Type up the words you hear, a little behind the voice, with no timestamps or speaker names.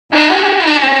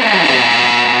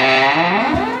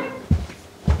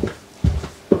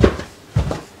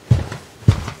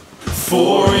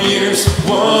years,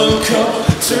 1 cup,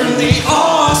 turn the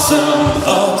awesome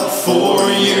up.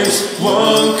 4 years,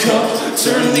 1 cup,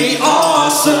 turn the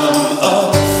awesome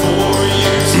up. 4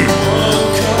 years,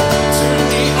 1 cup, turn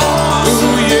the awesome.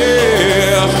 Ooh,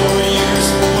 yeah. 4 years,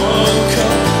 1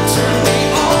 cup, turn the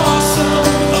awesome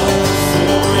up.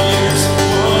 4 years,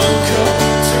 1 cup,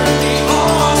 turn the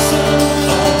awesome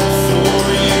up. 4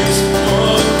 years,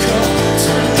 1 cup,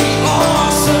 turn the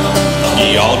awesome up.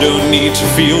 Y'all don't need to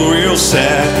feel real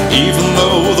sad, even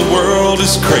though the world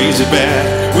is crazy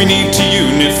bad. We need to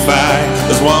unify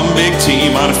as one big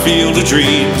team on a field of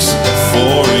dreams.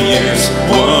 4 years,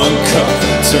 1 cup,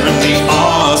 turn the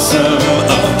awesome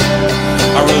up.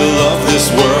 I really love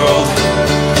this world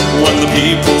when the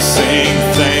people sing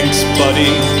thanks,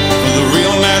 buddy, for the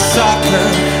real nice soccer.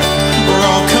 We're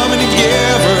all coming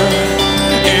together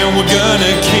and we're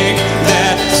gonna kick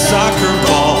that soccer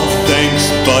ball. Thanks,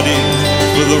 buddy,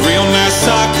 for the real nice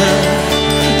soccer.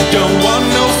 Don't want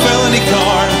no felony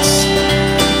cards,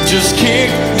 just kick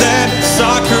that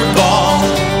soccer ball.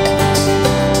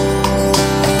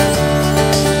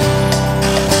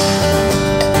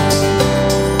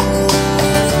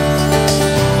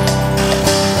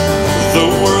 The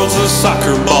world's a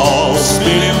soccer ball,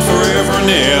 spinning forever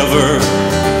and ever.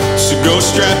 So go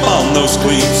strap on those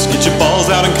cleats, get your balls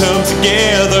out and come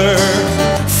together.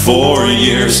 4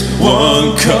 years,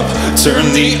 1 cup,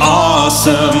 turn the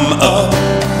awesome up.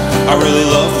 I really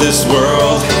love this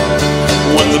world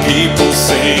when the people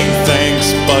sing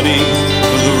thanks, buddy,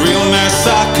 for the real nice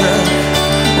soccer.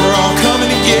 We're all coming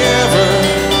together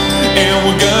and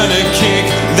we're gonna kick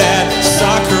that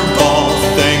soccer ball.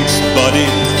 Thanks, buddy,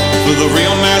 for the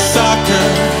real nice soccer.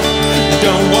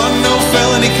 Don't want no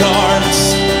felony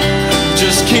cards,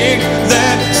 just kick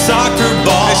that soccer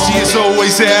ball. As he has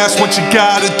always asked what you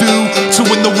gotta do to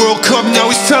win the World Cup, now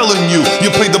he's telling you. You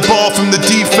play the ball from the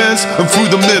defense and through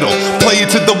the middle. Play it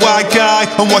to the wide guy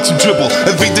and watch him dribble.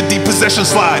 And read the deep possession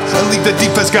slide and leave the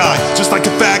defense guy just like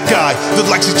a fat guy that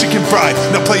likes his chicken fried.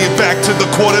 Now play it back to the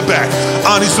quarterback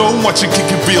on his own. Watch it kick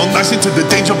it real nice into the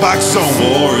danger box zone.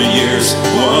 4 years,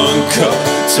 1 cup,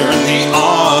 turn the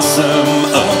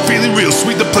awesome up. Feeling real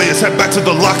sweet, the players head back to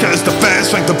the locker as the fans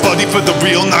thank the buddy for the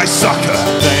real nice soccer.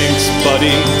 Thanks,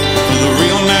 buddy, for the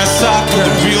real nice soccer.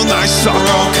 The real nice soccer.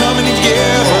 We're all coming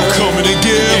together, all coming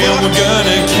together, and we're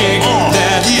gonna kick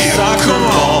that soccer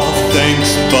ball.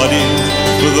 Thanks, buddy,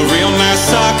 for the real nice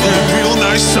soccer. The real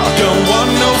nice soccer. Don't want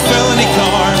no felony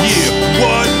cards. Yeah,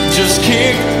 what? Just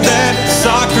kick that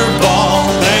soccer ball.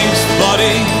 Thanks,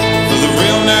 buddy, for the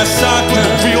real nice soccer.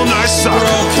 The real nice soccer. We're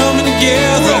all coming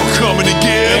together, we're all coming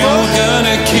together, and we're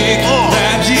gonna kick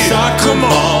that soccer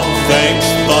ball. Thanks,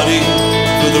 buddy,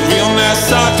 for the real nice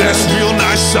soccer. That's real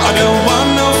nice soccer. I don't want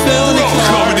no